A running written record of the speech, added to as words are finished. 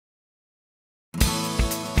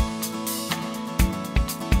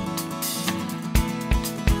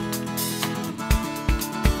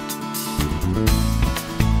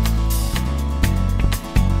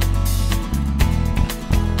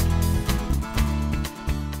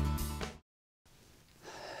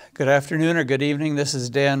Good afternoon or good evening. This is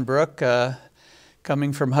Dan Brook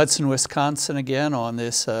coming from Hudson, Wisconsin again on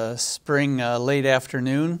this spring late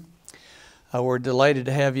afternoon. We're delighted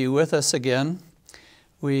to have you with us again.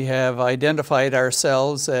 We have identified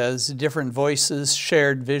ourselves as different voices,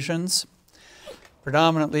 shared visions,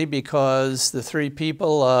 predominantly because the three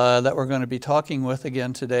people that we're going to be talking with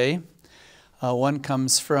again today, one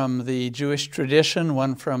comes from the Jewish tradition,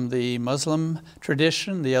 one from the Muslim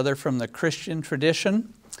tradition, the other from the Christian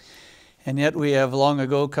tradition. And yet we have long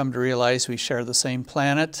ago come to realize we share the same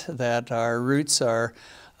planet, that our roots are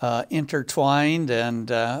intertwined,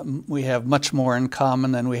 and we have much more in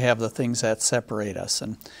common than we have the things that separate us.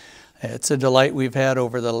 And it's a delight we've had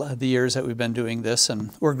over the years that we've been doing this,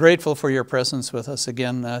 and we're grateful for your presence with us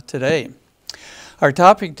again today. Our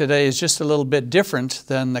topic today is just a little bit different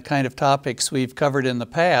than the kind of topics we've covered in the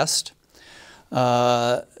past.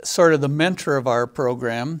 Sort of the mentor of our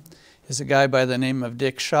program is a guy by the name of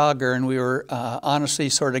Dick Schager, and we were honestly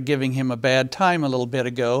sort of giving him a bad time a little bit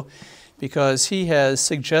ago because he has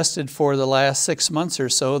suggested for the last 6 months or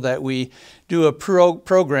so that we do a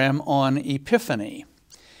program on Epiphany.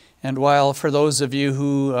 And while for those of you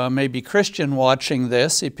who may be Christian watching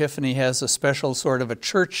this, Epiphany has a special sort of a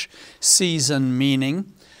church season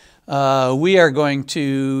meaning, we are going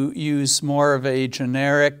to use more of a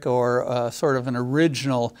generic or sort of an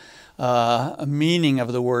original meaning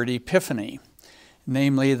of the word epiphany,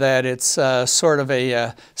 namely that it's sort of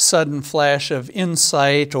a sudden flash of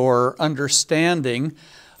insight or understanding,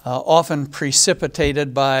 often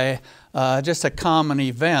precipitated by just a common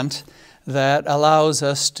event that allows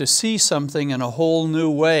us to see something in a whole new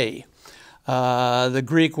way. The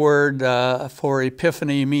Greek word for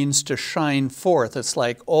epiphany means to shine forth. It's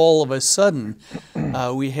like all of a sudden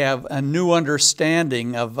we have a new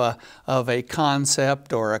understanding of a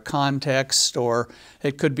concept or a context, or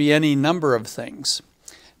it could be any number of things.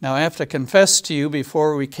 Now, I have to confess to you,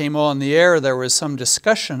 before we came on the air, there was some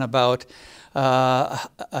discussion about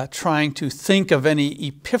trying to think of any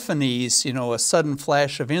epiphanies, you know, a sudden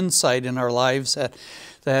flash of insight in our lives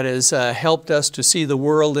that has helped us to see the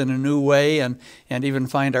world in a new way and even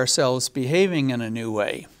find ourselves behaving in a new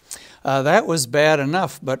way. That was bad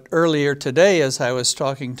enough, but earlier today, as I was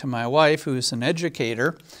talking to my wife, who's an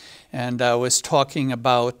educator, and I was talking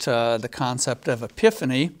about the concept of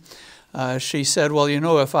epiphany, she said, well, you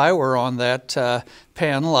know, if I were on that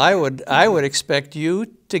panel, I would expect you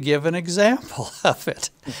to give an example of it.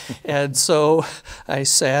 And so I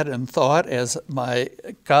sat and thought, as my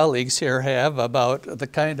colleagues here have, about the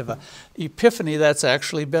kind of a epiphany that's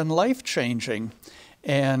actually been life-changing.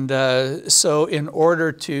 And so in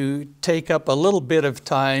order to take up a little bit of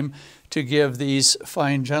time to give these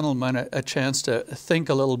fine gentlemen a chance to think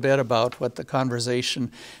a little bit about what the conversation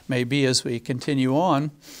may be as we continue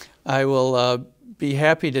on, I will be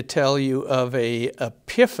happy to tell you of an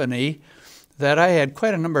epiphany that I had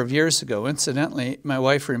quite a number of years ago. Incidentally, my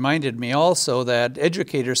wife reminded me also that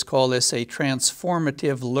educators call this a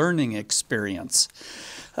transformative learning experience.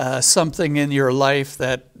 Something in your life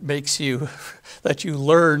that makes you, that you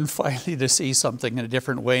learn finally to see something in a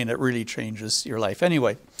different way, and it really changes your life.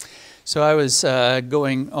 Anyway, so I was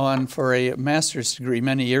going on for a master's degree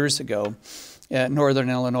many years ago at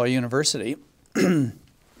Northern Illinois University.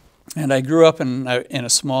 And I grew up in a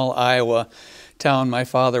small Iowa town. My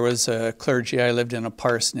father was a clergy. I lived in a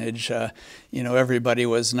parsonage. You know, everybody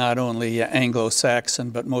was not only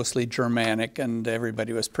Anglo-Saxon, but mostly Germanic, and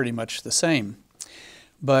everybody was pretty much the same.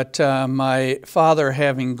 But my father,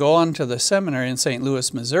 having gone to the seminary in St.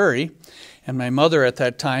 Louis, Missouri, and my mother at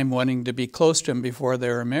that time wanting to be close to him before they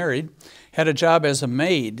were married, had a job as a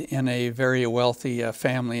maid in a very wealthy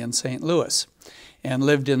family in St. Louis, and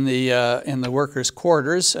lived in the workers'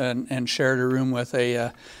 quarters and shared a room with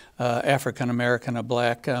a African-American, a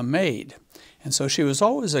black maid. And so she was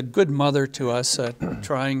always a good mother to us,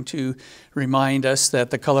 trying to remind us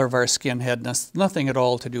that the color of our skin had nothing at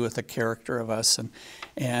all to do with the character of us.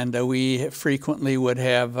 And we frequently would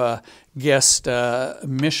have guest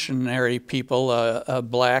missionary people,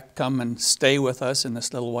 black, come and stay with us in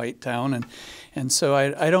this little white town. And so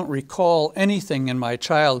I don't recall anything in my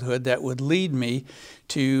childhood that would lead me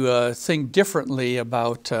to think differently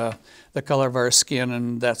about the color of our skin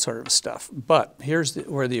and that sort of stuff. But here's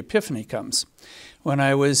where the epiphany comes. When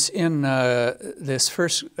I was in this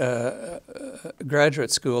first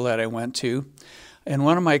graduate school that I went to, in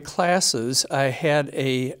one of my classes, I had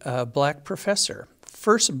a black professor,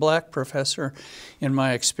 first black professor in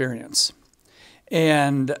my experience.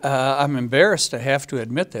 And I'm embarrassed to have to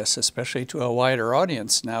admit this, especially to a wider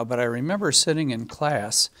audience now, but I remember sitting in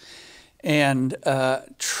class, and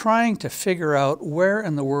trying to figure out where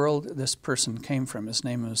in the world this person came from. His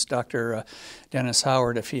name was Dr. Dennis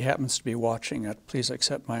Howard. If he happens to be watching it, please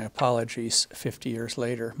accept my apologies 50 years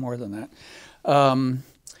later, more than that.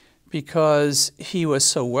 Because he was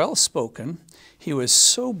so well-spoken, he was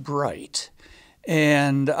so bright,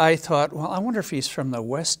 and I thought, well, I wonder if he's from the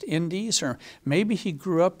West Indies, or maybe he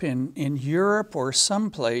grew up in Europe or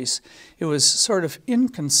someplace. It was sort of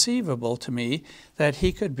inconceivable to me that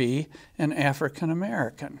he could be an African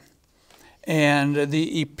American. And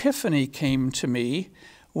the epiphany came to me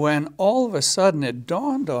when all of a sudden it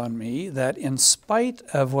dawned on me that in spite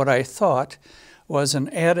of what I thought was an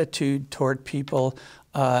attitude toward people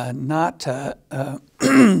not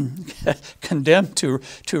condemned to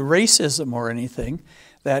racism or anything,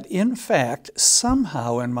 that in fact,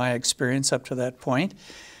 somehow in my experience up to that point,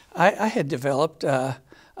 I had developed a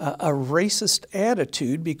racist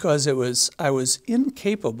attitude because I was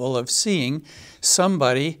incapable of seeing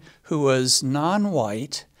somebody who was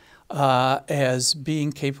non-white as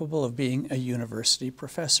being capable of being a university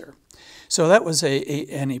professor. So that was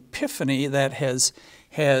an epiphany that has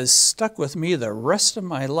stuck with me the rest of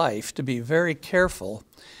my life, to be very careful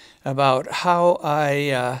about how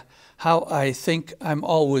I think I'm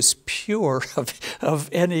always pure of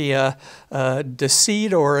any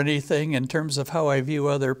deceit or anything in terms of how I view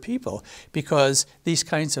other people, because these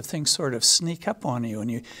kinds of things sort of sneak up on you, and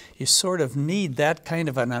you sort of need that kind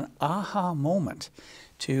of an aha moment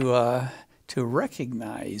to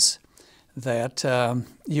recognize that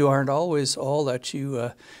you aren't always all that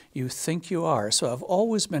you think you are. So I've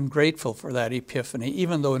always been grateful for that epiphany,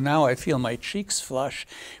 even though now I feel my cheeks flush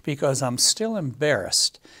because I'm still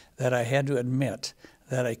embarrassed that I had to admit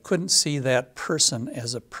that I couldn't see that person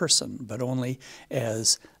as a person, but only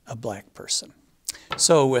as a black person.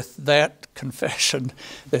 So with that confession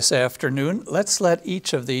this afternoon, let's let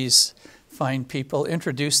each of these fine people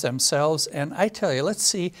introduce themselves, and I tell you, let's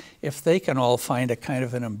see if they can all find a kind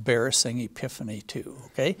of an embarrassing epiphany too,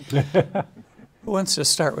 okay? Who wants to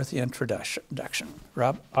start with the introduction?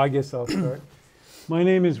 Rob? I guess I'll start. My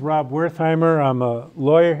name is Rob Wertheimer. I'm a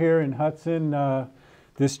lawyer here in Hudson.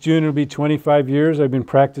 This June will be 25 years I've been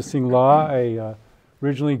practicing law. I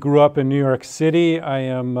originally grew up in New York City. I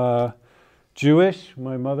am Jewish.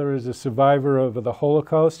 My mother is a survivor of the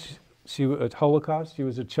Holocaust. She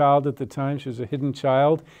was a child at the time. She was a hidden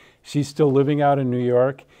child. She's still living out in New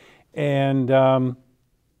York. And I've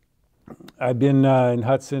been in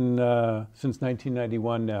Hudson since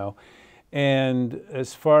 1991 now. And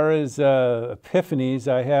as far as epiphanies,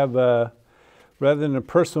 I have, rather than a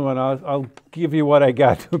personal one, I'll give you what I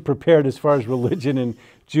got prepared as far as religion and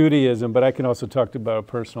Judaism, but I can also talk about a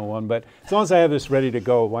personal one. But as long as I have this ready to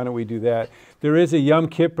go, why don't we do that? There is a Yom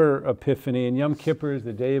Kippur epiphany, and Yom Kippur is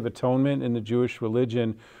the Day of Atonement in the Jewish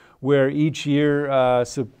religion, where each year,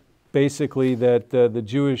 so basically that the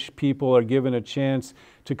Jewish people are given a chance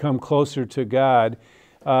to come closer to God.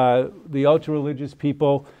 The ultra-religious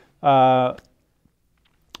people, every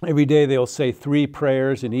day they'll say 3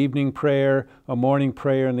 prayers: an evening prayer, a morning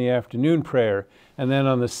prayer, and the afternoon prayer. And then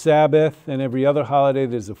on the Sabbath and every other holiday,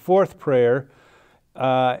 there's a 4th prayer.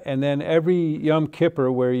 And then every Yom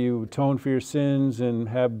Kippur, where you atone for your sins and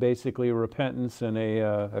have basically a repentance and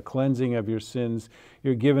a cleansing of your sins,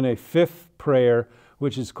 you're given a 5th prayer,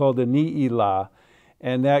 which is called the Ne'ilah.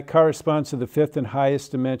 And that corresponds to the 5th and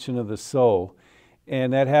highest dimension of the soul.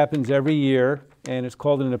 And that happens every year, and it's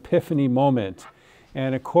called an epiphany moment.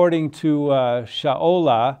 And according to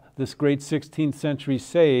Shaola, this great 16th century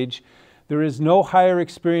sage, there is no higher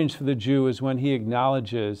experience for the Jew as when he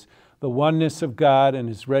acknowledges the oneness of God and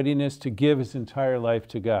his readiness to give his entire life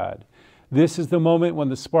to God. This is the moment when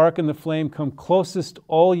the spark and the flame come closest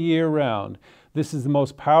all year round. This is the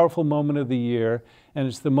most powerful moment of the year, and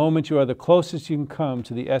it's the moment you are the closest you can come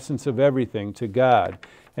to the essence of everything, to God.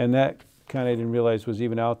 And that kind of I didn't realize was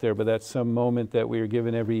even out there, but that's some moment that we are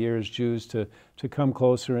given every year as Jews to come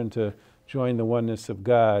closer and to join the oneness of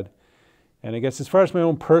God. And I guess as far as my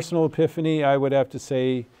own personal epiphany, I would have to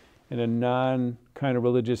say, in a non-kind of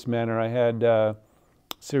religious manner, I had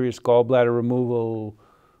serious gallbladder removal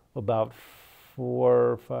about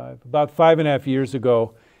 5.5 years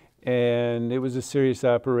ago. And it was a serious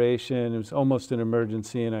operation. It was almost an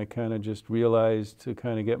emergency, and I kind of just realized to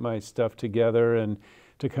kind of get my stuff together and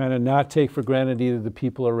to kind of not take for granted either the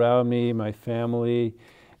people around me, my family,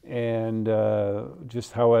 and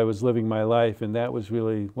just how I was living my life. And that was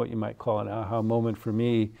really what you might call an aha moment for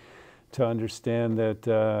me, to understand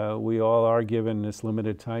that we all are given this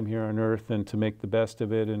limited time here on earth, and to make the best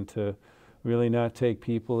of it, and to really not take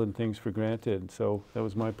people and things for granted. So that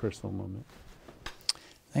was my personal moment.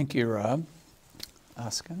 Thank you, Rob.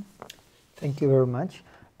 Oscar? Thank you very much.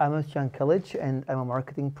 I'm Özcan Kılıç, and I'm a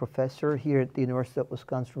marketing professor here at the University of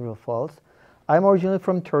Wisconsin-River Falls. I'm originally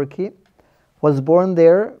from Turkey, was born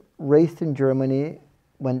there, raised in Germany,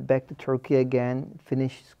 went back to Turkey again,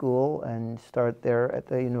 finished school and started there at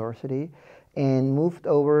the university, and moved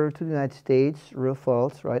over to the United States, River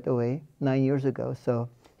Falls, right away, 9 years ago. So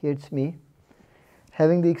here it's me,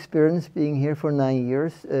 having the experience being here for 9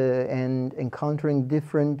 years and encountering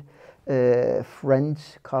different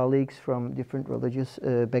friends, colleagues from different religious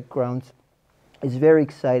backgrounds is very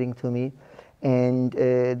exciting to me. And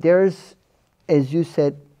there's, as you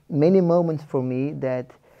said, many moments for me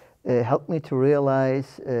that helped me to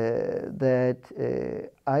realize that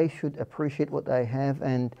I should appreciate what I have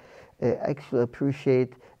and actually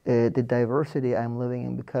appreciate the diversity I'm living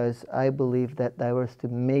in, because I believe that diversity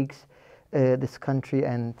makes this country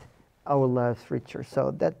and our lives richer.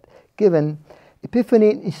 So that given Epiphany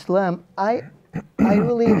in Islam, I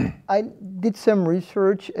did some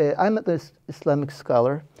research. I'm an Islamic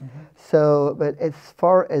scholar, so but as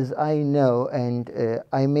far as I know, and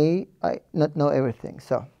I not know everything.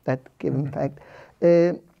 So that given fact,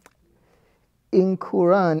 in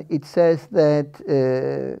Quran it says that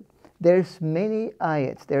there's many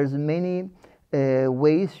ayats, there's many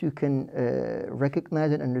ways you can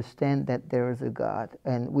recognize and understand that there is a God,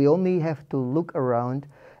 and we only have to look around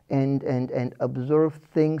and observe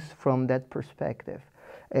things from that perspective.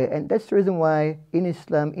 And that's the reason why in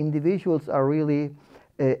Islam individuals are really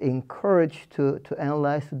encouraged to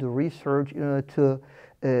analyze, to do research, to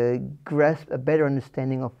grasp a better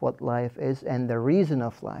understanding of what life is and the reason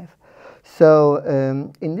of life. So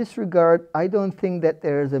in this regard, I don't think that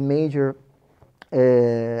there's a major,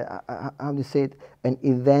 how do you say it, an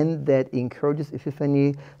event that encourages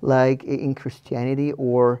Epiphany like in Christianity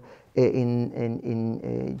or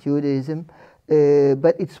in Judaism,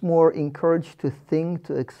 but it's more encouraged to think,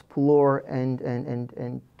 to explore,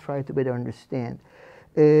 and try to better understand.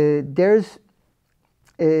 There's,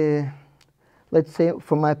 let's say,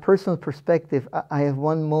 from my personal perspective, I have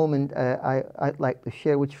one moment I'd like to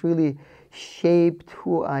share, which really shaped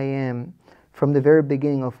who I am from the very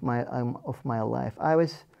beginning of my life. I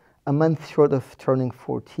was a month short of turning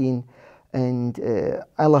 14, and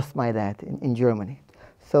I lost my dad in Germany.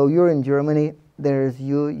 So you're in Germany, there's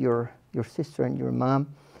you, your sister and your mom,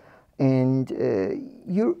 and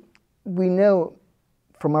we know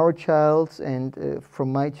from our child's and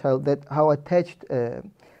from my child that how attached to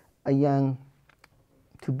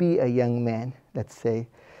be a young man, let's say,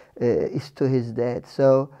 is to his dad.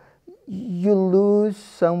 So you lose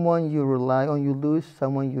someone you rely on, you lose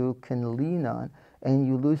someone you can lean on, and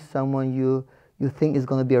you lose someone you think is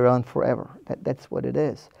going to be around forever. That's what it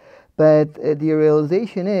is. But the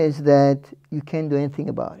realization is that you can't do anything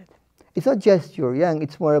about it. It's not just you're young,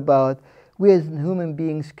 it's more about we as human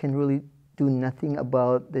beings can really do nothing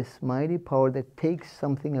about this mighty power that takes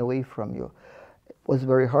something away from you. It was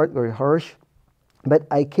very hard, very harsh. But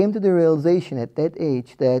I came to the realization at that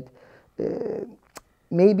age that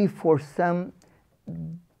maybe for some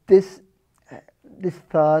this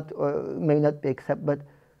thought may not be accepted, but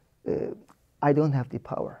I don't have the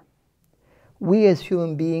power. We as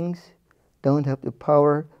human beings don't have the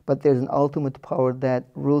power, but there's an ultimate power that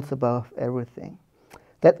rules above everything.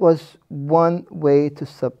 That was one way to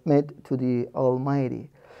submit to the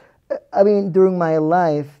Almighty. I mean, during my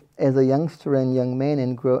life as a youngster and young man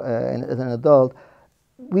and as an adult,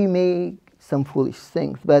 we made some foolish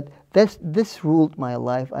things, but this ruled my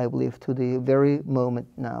life, I believe, to the very moment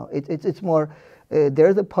now. It's more,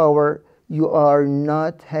 there's a power, you are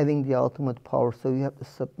not having the ultimate power, so you have to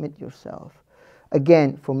submit yourself.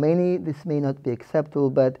 Again, for many, this may not be acceptable,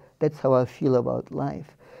 but that's how I feel about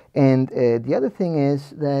life. And the other thing is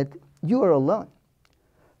that you are alone.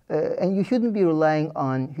 And you shouldn't be relying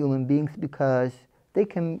on human beings because they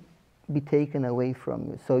can be taken away from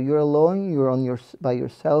you. So you're alone, you're by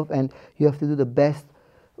yourself, and you have to do the best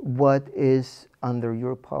what is under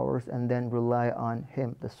your powers and then rely on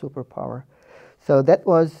Him, the superpower. So that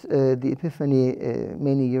was the Epiphany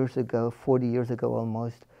many years ago, 40 years ago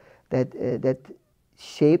almost, that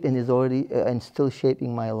shaped and is already and still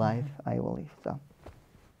shaping my life, I believe. So.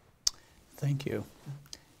 Thank you.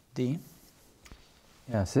 Dean?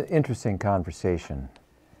 Yeah, it's an interesting conversation,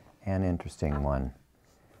 an interesting one.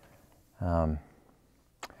 My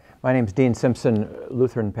name's Dean Simpson,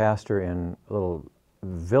 Lutheran pastor in a little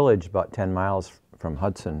village about 10 miles from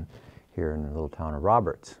Hudson here in the little town of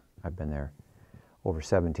Roberts. I've been there over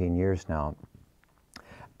 17 years now.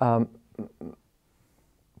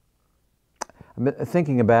 I've been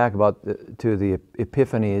thinking back to the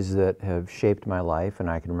epiphanies that have shaped my life, and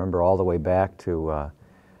I can remember all the way back to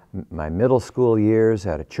my middle school years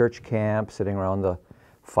at a church camp, sitting around the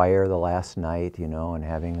fire the last night, you know, and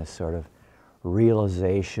having this sort of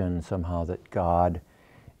realization somehow that God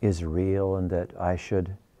is real and that I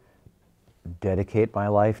should dedicate my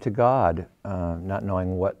life to God, not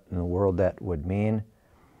knowing what in the world that would mean.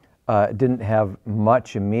 It didn't have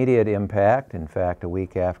much immediate impact. In fact, a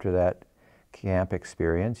week after that camp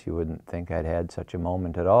experience, you wouldn't think I'd had such a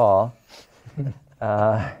moment at all.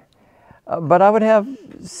 But I would have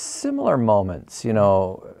similar moments, you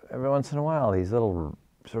know, every once in a while, these little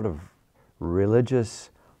sort of religious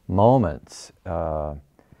moments.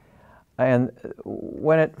 And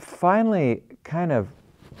when it finally kind of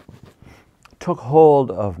took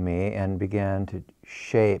hold of me and began to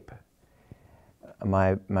shape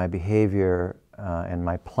my behavior and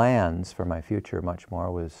my plans for my future much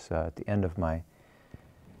more was at the end of my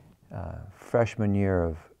freshman year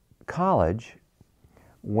of college,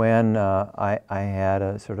 when I had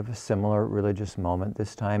a sort of a similar religious moment,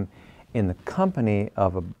 this time in the company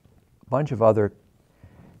of a bunch of other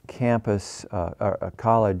campus,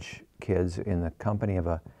 college kids, in the company of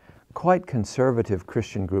a quite conservative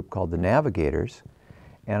Christian group called the Navigators,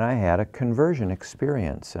 and I had a conversion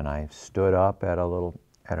experience, and I stood up at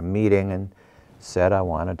a meeting and said I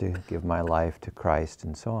wanted to give my life to Christ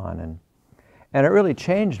and so on, and it really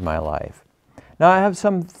changed my life. Now I have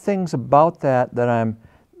some things about that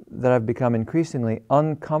I've become increasingly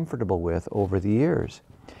uncomfortable with over the years.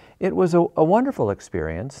 It was a wonderful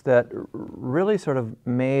experience that really sort of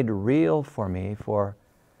made real for me, for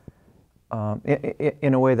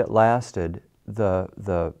in a way that lasted,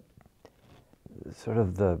 the sort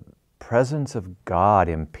of the presence of God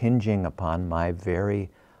impinging upon my very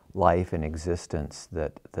life and existence,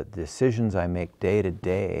 that the decisions I make day to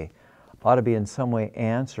day ought to be in some way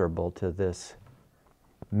answerable to this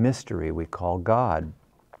mystery we call God.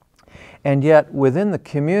 And yet, within the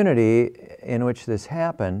community in which this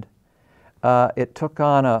happened, it took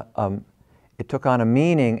on a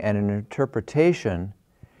meaning and an interpretation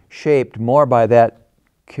shaped more by that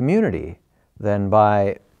community than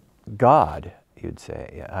by God, you'd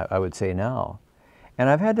say, I would say now. And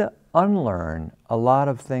I've had to unlearn a lot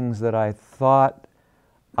of things that I thought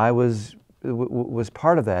I was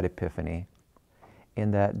part of that epiphany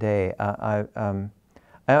in that day. I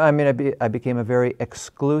became a very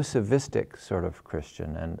exclusivistic sort of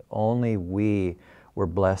Christian, and only we were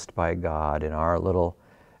blessed by God in our little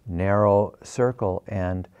narrow circle,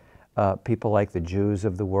 and people like the Jews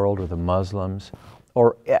of the world or the Muslims,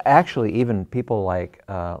 or actually even people like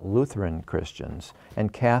Lutheran Christians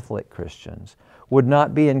and Catholic Christians would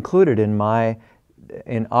not be included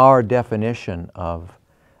in our definition of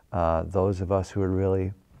those of us who are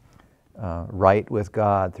really right with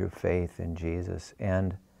God through faith in Jesus.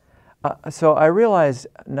 And so I realize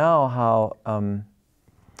now how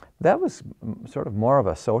that was sort of more of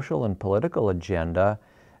a social and political agenda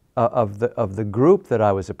of the group that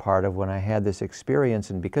I was a part of when I had this experience,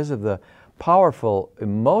 and because of the powerful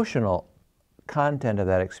emotional content of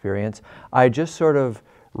that experience, I just sort of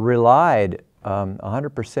relied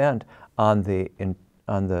 100% on the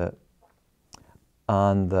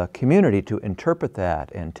community to interpret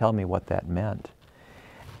that and tell me what that meant.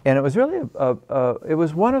 And it was really it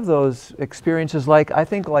was one of those experiences, I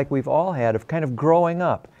think like we've all had, of kind of growing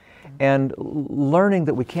up and learning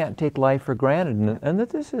that we can't take life for granted, and that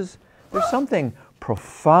there's something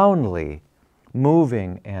profoundly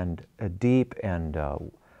moving and deep and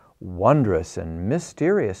wondrous and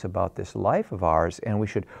mysterious about this life of ours, and we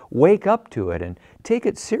should wake up to it and take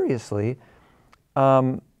it seriously.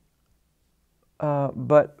 But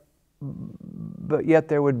yet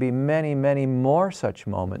there would be many, many more such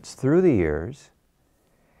moments through the years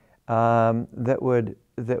that would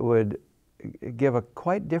give a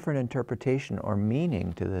quite different interpretation or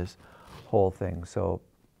meaning to this whole thing. So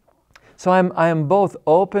I am both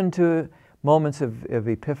open to moments of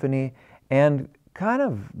epiphany and kind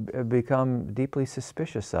of become deeply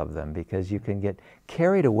suspicious of them, because you can get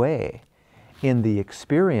carried away in the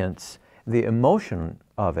experience, the emotion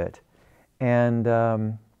of it, and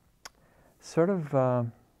sort of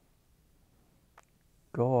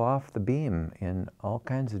go off the beam in all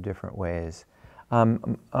kinds of different ways.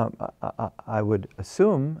 I would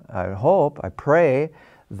assume, I hope, I pray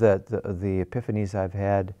that the epiphanies I've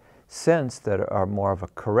had since that are more of a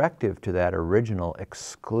corrective to that original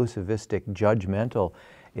exclusivistic, judgmental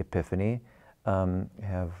epiphany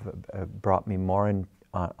have brought me more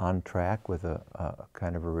on track with a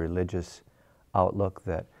kind of a religious outlook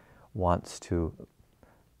that wants to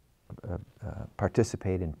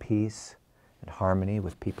participate in peace and harmony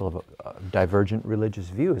with people of divergent religious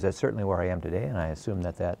views. That's certainly where I am today, and I assume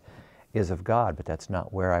that is of God, but that's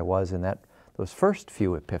not where I was in those first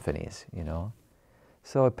few epiphanies, you know.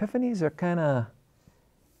 So epiphanies are kind of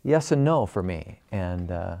yes and no for me,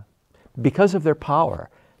 and because of their power,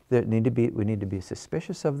 we need to be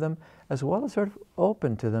suspicious of them as well as sort of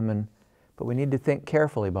open to them, but we need to think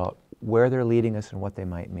carefully about where they're leading us and what they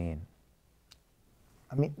might mean.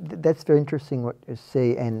 I mean, that's very interesting what you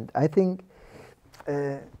say, and I think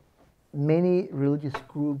many religious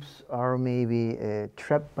groups are maybe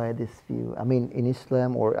trapped by this view. I mean, in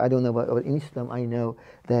Islam, or I don't know about in Islam, I know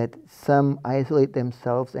that some isolate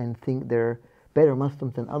themselves and think they're better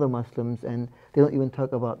Muslims than other Muslims, and they don't even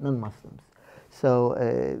talk about non-Muslims. So,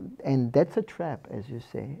 and that's a trap, as you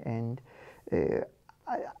say. And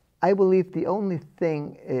I believe the only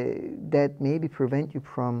thing that maybe prevent you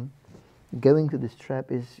from going to this trap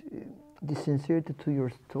is the sincerity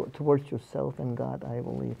towards yourself and God, I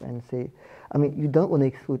believe, and say, I mean, you don't want to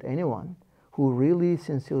exclude anyone who really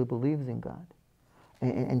sincerely believes in God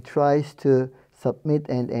and tries to submit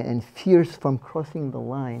and fears from crossing the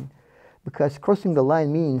line, because crossing the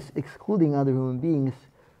line means excluding other human beings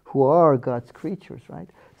who are God's creatures, right?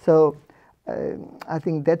 So I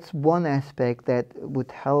think that's one aspect that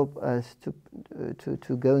would help us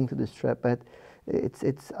to go into this trap. But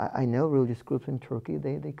I know religious groups in Turkey,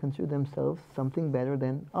 they consider themselves something better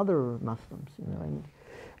than other Muslims, you know,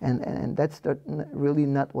 and that's really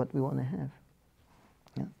not what we want to have.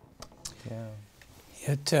 Yeah.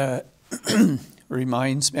 It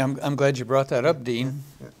reminds me. I'm glad you brought that up, Dean,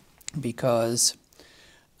 because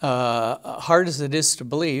hard as it is to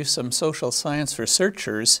believe, some social science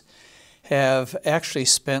researchers have actually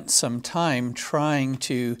spent some time trying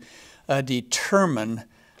to determine.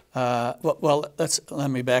 Well, let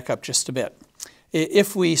me back up just a bit.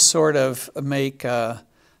 If we sort of make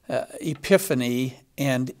epiphany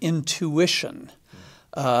and intuition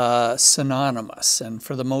synonymous, and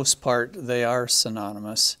for the most part they are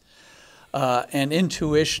synonymous, and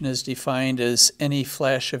intuition is defined as any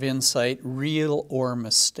flash of insight, real or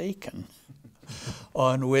mistaken,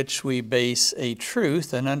 on which we base a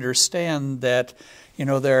truth and understand that, you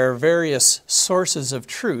know, there are various sources of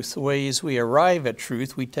truth, ways we arrive at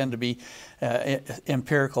truth. We tend to be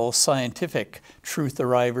empirical, scientific truth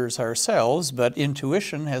arrivers ourselves, but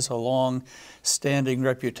intuition has a long-standing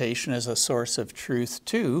reputation as a source of truth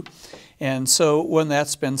too. And so when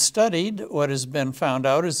that's been studied, what has been found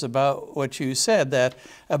out is about what you said, that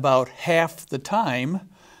about half the time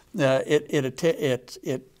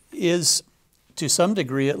it is, to some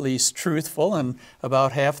degree at least, truthful, and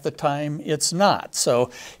about half the time it's not. So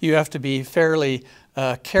you have to be fairly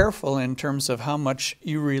careful in terms of how much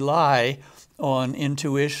you rely on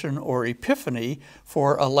intuition or epiphany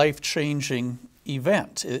for a life-changing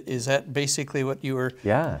event. Is that basically what you were?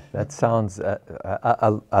 Yeah, that sounds,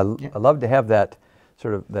 I love to have that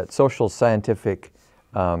sort of, that social scientific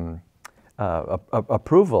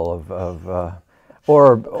approval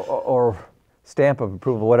or stamp of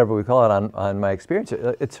approval, whatever we call it, on my experience.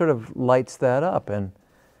 It sort of lights that up and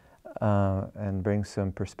brings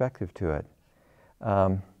some perspective to it.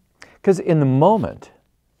 Because in the moment,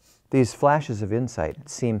 these flashes of insight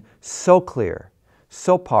seem so clear,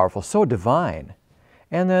 so powerful, so divine.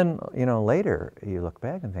 And then, you know, later you look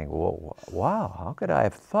back and think, whoa, wow, how could I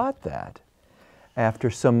have thought that? After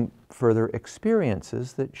some further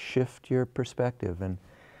experiences that shift your perspective. And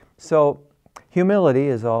so humility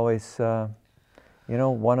is always, you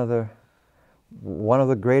know, one of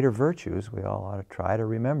the greater virtues. We all ought to try to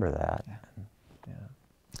remember that. Yeah.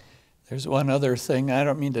 There's one other thing. I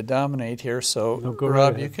don't mean to dominate here, so No, go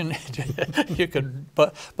Rob, right you can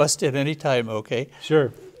bust in any time, okay?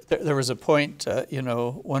 Sure. There was a point, you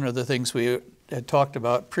know, one of the things we had talked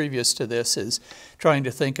about previous to this is trying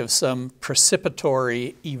to think of some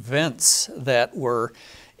precipitory events that were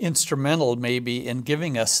instrumental maybe in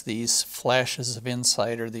giving us these flashes of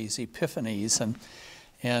insight or these epiphanies.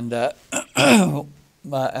 And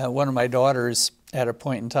one of my daughters, at a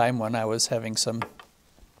point in time when I was having some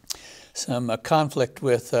conflict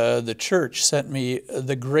with the church, sent me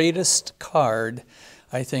the greatest card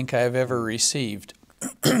I think I've ever received.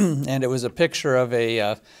 And it was a picture of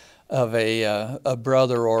a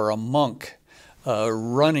brother or a monk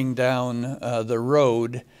running down the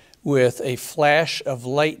road with a flash of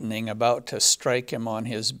lightning about to strike him on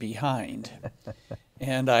his behind.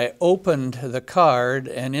 And I opened the card,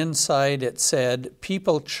 and inside it said,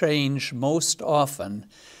 "People change most often,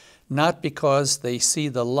 not because they see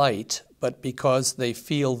the light, but because they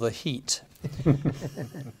feel the heat."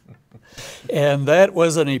 And that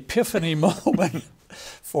was an epiphany moment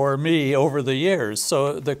for me over the years.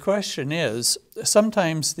 So the question is,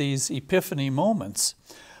 sometimes these epiphany moments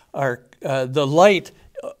are, the light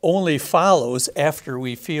only follows after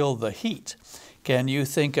we feel the heat. Can you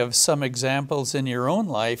think of some examples in your own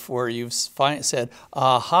life where you've said,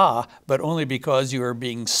 aha, but only because you were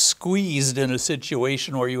being squeezed in a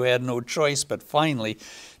situation where you had no choice but finally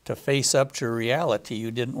to face up to reality you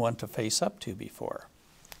didn't want to face up to before?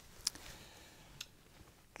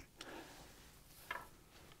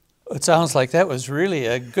 It sounds like that was really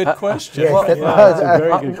a good question. Yes, it Yeah, was. that's a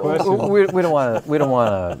very good question. We don't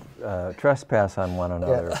want to trespass on one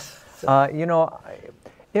another. You know,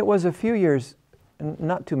 it was a few years,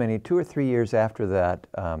 not too many, 2 or 3 years after that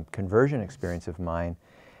conversion experience of mine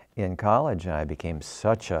in college, I became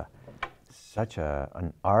such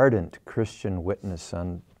an ardent Christian witness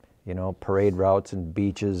on, you know, parade routes and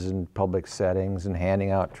beaches and public settings and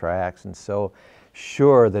handing out tracts, and so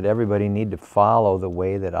sure that everybody needed to follow the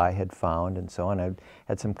way that I had found and so on. I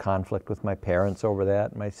had some conflict with my parents over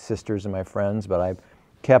that, my sisters and my friends, but I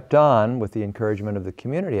kept on with the encouragement of the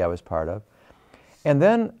community I was part of. And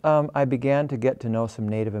then I began to get to know some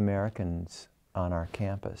Native Americans on our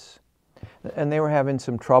campus. And they were having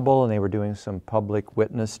some trouble, and they were doing some public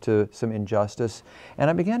witness to some injustice. And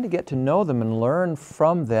I began to get to know them and learn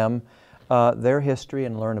from them their history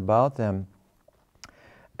and learn about them.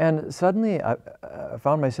 And suddenly I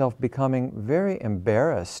found myself becoming very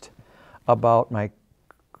embarrassed about my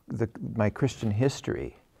Christian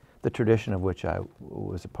history, the tradition of which I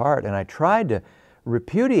was a part. And I tried to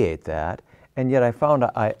repudiate that, and yet I found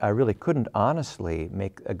I really couldn't honestly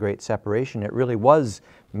make a great separation. It really was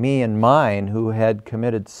me and mine who had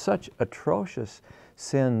committed such atrocious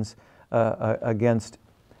sins against,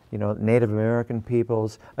 you know, Native American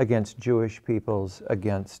peoples, against Jewish peoples,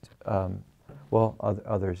 against well,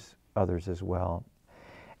 others as well.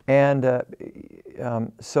 And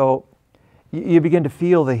so you begin to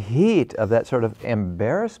feel the heat of that sort of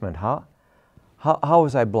embarrassment. How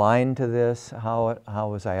was I blind to this? How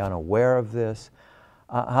was I unaware of this?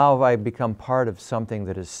 How have I become part of something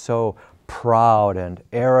that is so proud and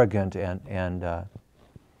arrogant and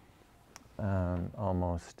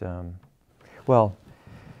almost, well,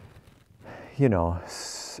 you know,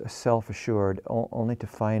 self-assured, only to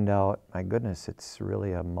find out, my goodness, it's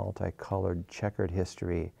really a multicolored, checkered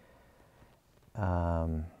history.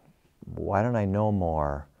 Why don't I know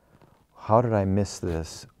more? How did I miss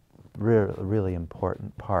this really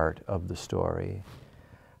important part of the story?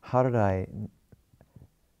 How did I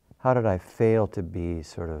fail to be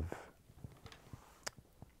sort of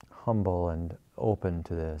humble and open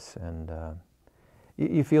to this? And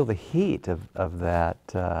you feel the heat of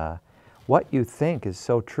that. What you think is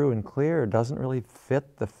so true and clear doesn't really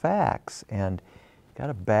fit the facts, and you got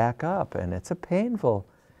to back up, and it's a painful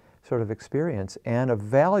sort of experience and a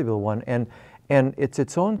valuable one, and it's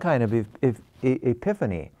its own kind of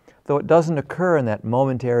epiphany. Though it doesn't occur in that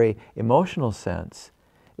momentary emotional sense,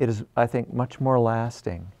 it is, I think, much more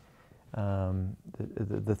lasting.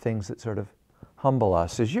 The things that sort of humble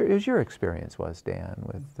us, as your experience was, Dan,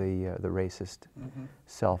 with the racist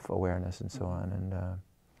self-awareness and so on, and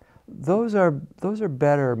those are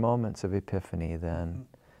better moments of epiphany than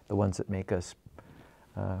the ones that make us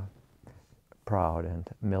proud and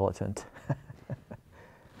militant.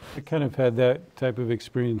 I kind of had that type of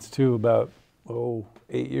experience too. About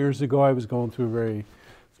 8 years ago, I was going through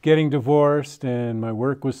getting divorced, and my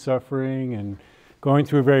work was suffering, and going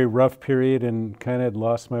through a very rough period, and kind of had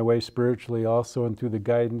lost my way spiritually also. And through the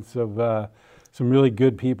guidance of some really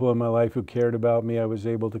good people in my life who cared about me, I was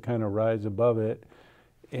able to kind of rise above it.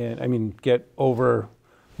 And I mean, get over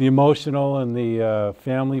the emotional and the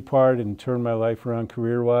family part, and turn my life around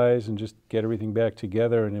career-wise, and just get everything back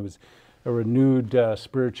together. And it was a renewed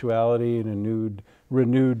spirituality and a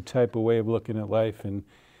renewed type of way of looking at life. And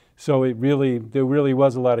so there really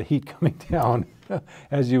was a lot of heat coming down,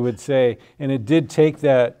 as you would say. And it did take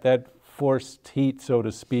that forced heat, so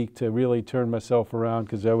to speak, to really turn myself around,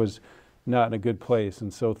 because I was not in a good place.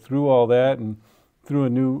 And so through all that, and through a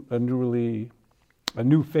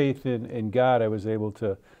new faith in God, I was able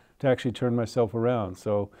to actually turn myself around.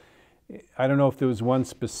 So I don't know if there was one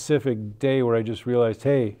specific day where I just realized,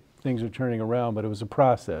 hey, things are turning around, but it was a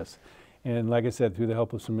process. And like I said, through the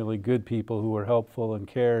help of some really good people who were helpful and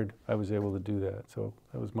cared, I was able to do that. So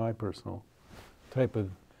that was my personal type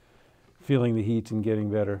of feeling the heat and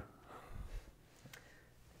getting better.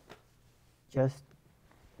 Just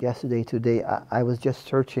today, I was just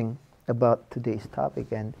searching about today's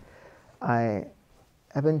topic, and I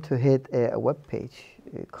happened to hit a web page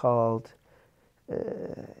called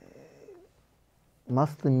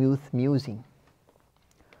Muslim Youth Musing.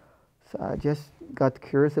 So I just got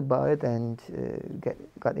curious about it and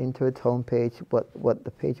got into its homepage, what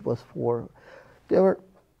the page was for. There were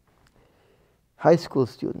high school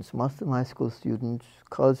students, Muslim high school students,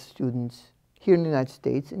 college students here in the United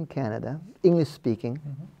States and Canada, English speaking.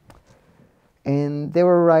 And they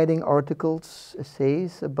were writing articles,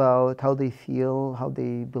 essays about how they feel, how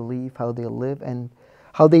they believe, how they live, and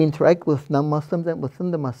how they interact with non-Muslims and within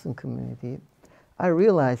the Muslim community. I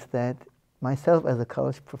realized that myself as a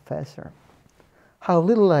college professor, how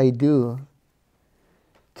little I do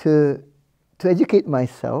to educate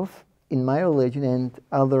myself in my religion and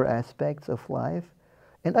other aspects of life.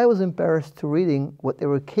 And I was embarrassed to reading what they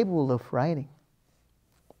were capable of writing.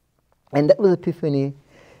 And that was epiphany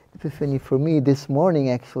for me this morning,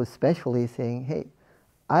 actually, especially saying, hey,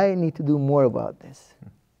 I need to do more about this.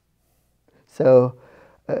 So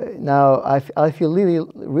now I feel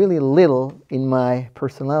really little in my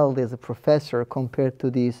personality as a professor compared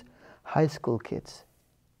to these high school kids.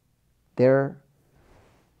 They're,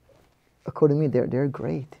 according to me, they're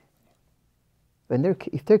great. When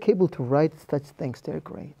if they're capable to write such things, they're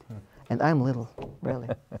great. And I'm little, really.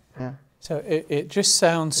 Yeah. So it just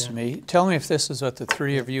sounds to me, tell me if this is what the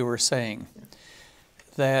three of you were saying,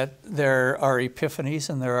 that there are epiphanies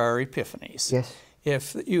and there are epiphanies. Yes.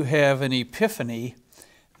 If you have an epiphany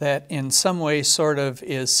that in some way sort of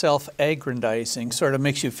is self-aggrandizing, sort of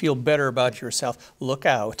makes you feel better about yourself, look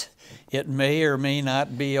out. It may or may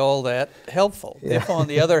not be all that helpful. Yeah. If, on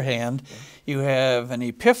the other hand, you have an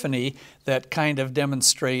epiphany that kind of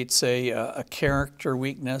demonstrates a character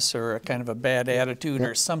weakness or a kind of a bad attitude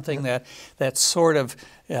or something that sort of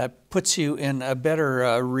puts you in a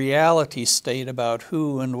better reality state about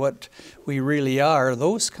who and what we really are,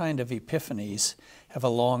 those kind of epiphanies have a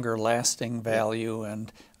longer lasting value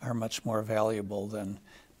and are much more valuable than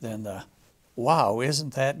the wow,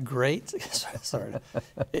 isn't that great? Sort of.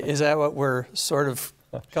 Is that what we're sort of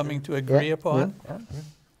coming to agree upon? Yeah.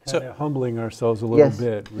 So kind of humbling ourselves a little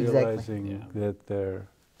bit, realizing exactly. that they're,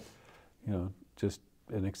 just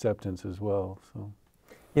an acceptance as well. So,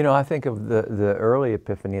 I think of the early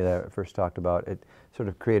epiphany that I first talked about. It sort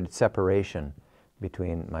of created separation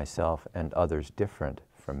between myself and others different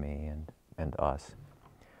from me and us.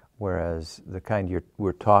 Whereas the kind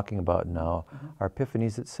we're talking about now are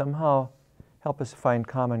epiphanies that somehow help us find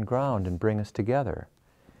common ground and bring us together,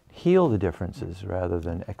 heal the differences rather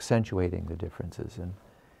than accentuating the differences.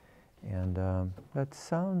 And that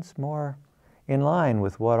sounds more in line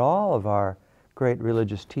with what all of our great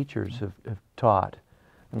religious teachers have taught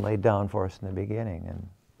and laid down for us in the beginning. And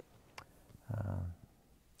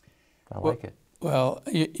I like it. Well,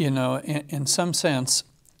 in some sense,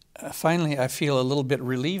 finally I feel a little bit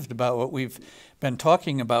relieved about what we've been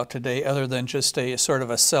talking about today, other than just a sort of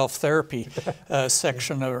a self-therapy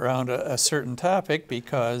section around a certain topic,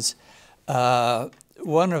 because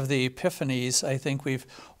one of the epiphanies I think we've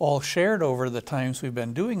all shared over the times we've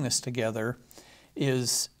been doing this together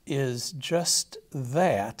is just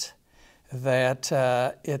that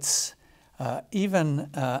it's even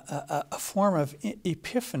a form of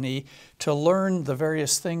epiphany to learn the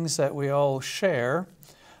various things that we all share,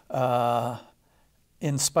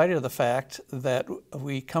 in spite of the fact that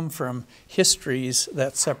we come from histories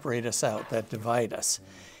that separate us out, that divide us.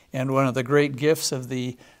 And one of the great gifts of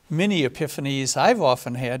the many epiphanies I've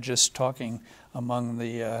often had just talking among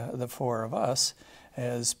the four of us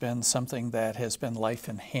has been something that has been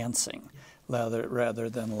life-enhancing rather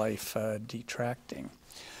than life-detracting.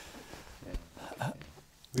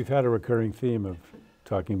 We've had a recurring theme of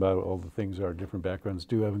talking about all the things our different backgrounds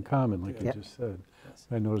do have in common, like you just said.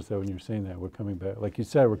 I noticed that when you're saying that, we're coming back, like you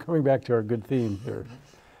said, we're coming back to our good theme here,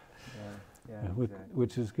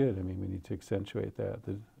 which is good. I mean, we need to accentuate that,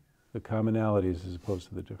 the commonalities as opposed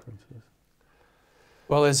to the differences.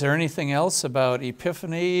 Well, is there anything else about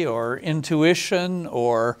epiphany or intuition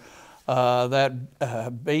or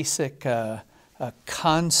that basic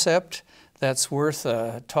concept that's worth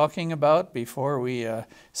talking about before we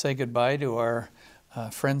say goodbye to our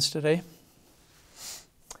friends today?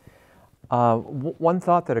 One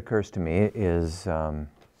thought that occurs to me is no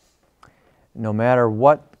matter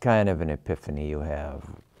what kind of an epiphany you have,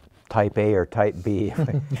 type A or type B,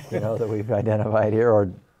 that we've identified here, or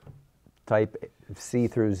type C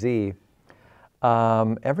through Z,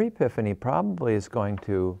 every epiphany probably is going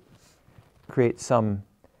to create some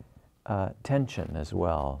tension as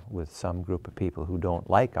well with some group of people who don't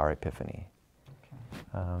like our epiphany.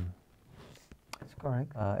 That's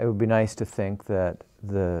correct. It would be nice to think that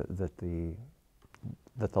the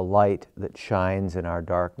light that shines in our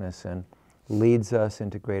darkness and leads us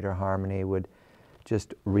into greater harmony would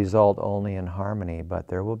just result only in harmony, but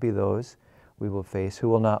there will be those we will face who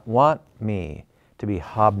will not want me to be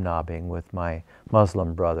hobnobbing with my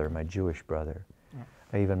Muslim brother, my Jewish brother,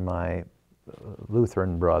 even my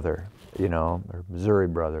Lutheran brother, you know, or Missouri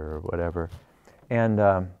brother or whatever.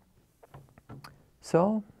 And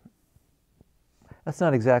so that's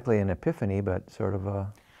not exactly an epiphany, but sort of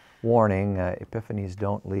a warning. Epiphanies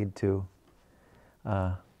don't lead to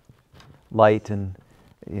light and,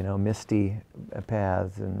 you know, misty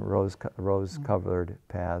paths and rose-colored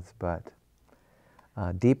paths, but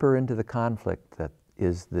deeper into the conflict that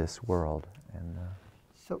is this world. And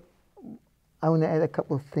so I want to add a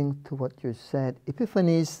couple of things to what you said.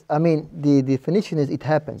 Epiphanies, I mean, the definition is it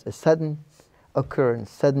happens, a sudden occurrence,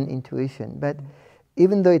 sudden intuition. But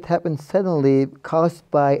even though it happens suddenly, caused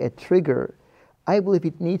by a trigger, I believe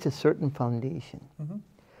it needs a certain foundation. Mm-hmm.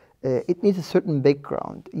 It needs a certain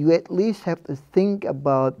background. You at least have to think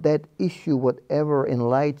about that issue, whatever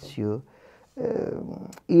enlightens you.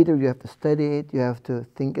 Either you have to study it, you have to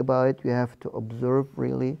think about it, you have to observe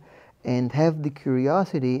really, and have the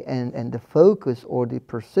curiosity and the focus or the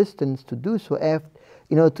persistence to do so,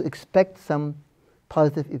 you know, to expect some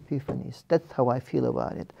positive epiphanies. That's how I feel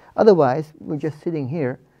about it. Otherwise, we're just sitting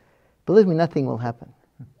here. Believe me, nothing will happen.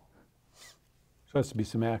 So it has to be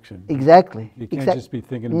some action. Exactly. You can't just be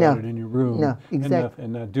thinking about it in your room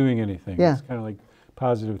and not doing anything. Yeah. It's kind of like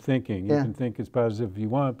positive thinking. You can think it's positive if you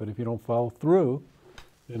want, but if you don't follow through,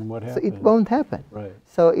 then what happens? So it won't happen. Right.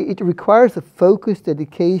 So it requires a focused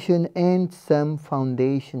dedication and some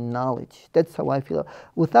foundation knowledge. That's how I feel.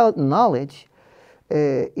 Without knowledge,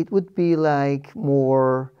 it would be like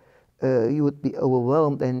more, you would be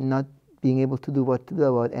overwhelmed and not being able to do what to do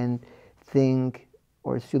about and think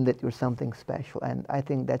or assume that you're something special. And I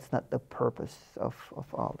think that's not the purpose of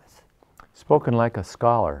all this. spoken like a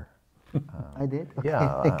scholar. I did? Okay.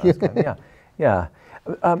 Yeah, yeah.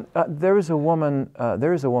 There is a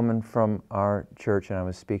woman from our church, and I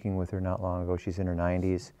was speaking with her not long ago. She's in her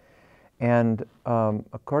 90s. And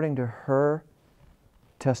according to her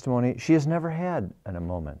testimony, she has never had a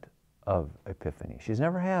moment of epiphany. She's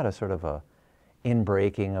never had a sort of a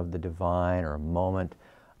inbreaking of the divine or a moment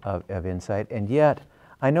of insight. And yet,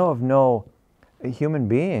 I know of no human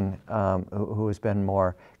being who has been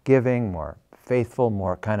more giving, more faithful,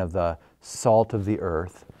 more kind of the salt of the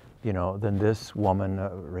earth, you know, than this woman.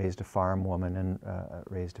 Raised a farm woman and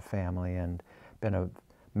raised a family and been a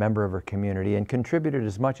member of her community and contributed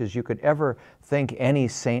as much as you could ever think any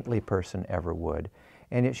saintly person ever would.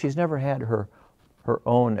 And yet she's never had her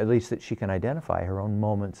own, at least that she can identify, her own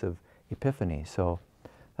moments of epiphany. So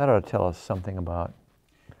that ought to tell us something about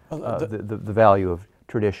the value of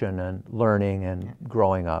tradition and learning and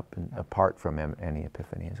growing up and apart from any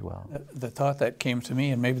epiphany as well. The thought that came to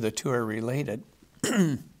me, and maybe the two are related,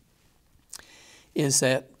 is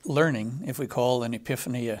that learning, if we call an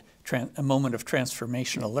epiphany a moment of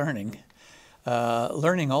transformational learning,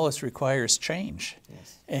 learning always requires change.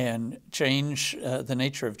 Yes. And change, the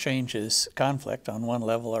nature of change is conflict on one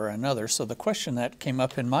level or another. So the question that came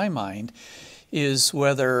up in my mind is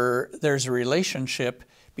whether there's a relationship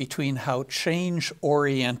between how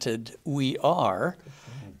change-oriented we are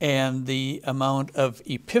and the amount of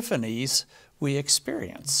epiphanies we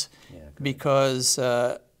experience. Yeah, because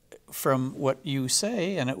from what you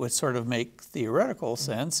say, and it would sort of make theoretical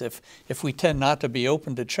sense, if we tend not to be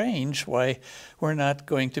open to change, why we're not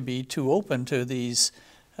going to be too open to these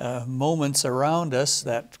moments around us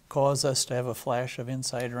that cause us to have a flash of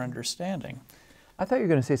insight or understanding. I thought you were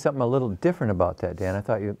going to say something a little different about that, Dan. I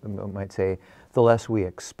thought you might say the less we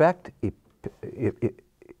expect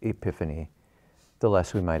epiphany, the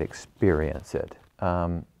less we might experience it.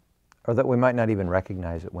 Or that we might not even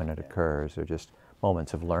recognize it when it occurs, or just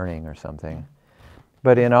moments of learning or something.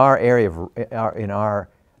 But in our area of,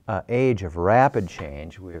 age of rapid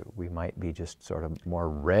change, we might be just sort of more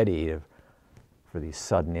ready for these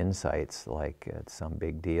sudden insights, like it's some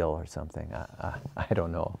big deal or something. I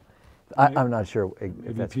don't know. I'm not sure if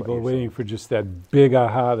Maybe that's people what are waiting for just that big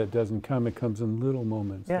aha that doesn't come. It comes in little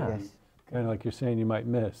moments. Yeah. Yes. Kind of like you're saying you might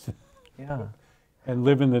miss. Yeah. And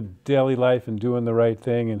living the daily life and doing the right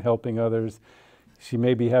thing and helping others. She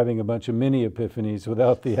may be having a bunch of mini epiphanies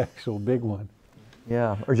without the actual big one.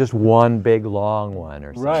 Yeah, or just one big long one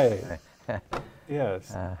or something. Right.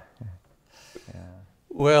 Yes.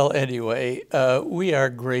 Well, anyway, we are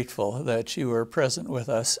grateful that you were present with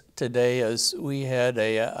us today, as we had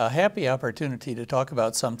a happy opportunity to talk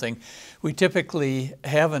about something we typically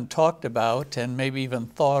haven't talked about and maybe even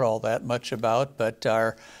thought all that much about, but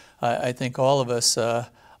I think all of us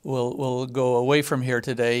will go away from here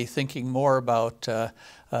today thinking more about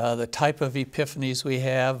the type of epiphanies we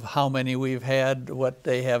have, how many we've had, what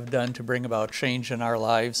they have done to bring about change in our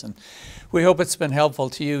lives. And we hope it's been helpful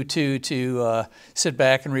to you too to sit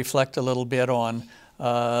back and reflect a little bit on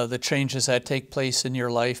the changes that take place in your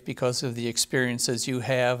life because of the experiences you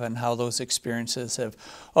have and how those experiences have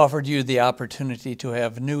offered you the opportunity to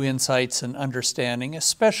have new insights and understanding,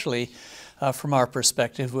 especially from our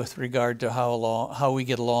perspective with regard to how we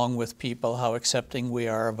get along with people, how accepting we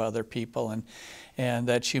are of other people, and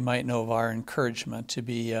that you might know of our encouragement to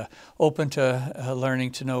be open to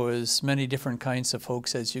learning to know as many different kinds of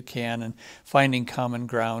folks as you can, and finding common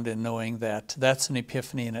ground and knowing that that's an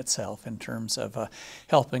epiphany in itself in terms of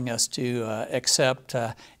helping us to accept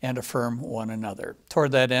and affirm one another.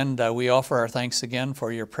 Toward that end, we offer our thanks again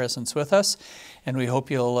for your presence with us, and we hope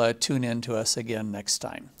you'll tune in to us again next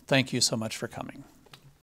time. Thank you so much for coming.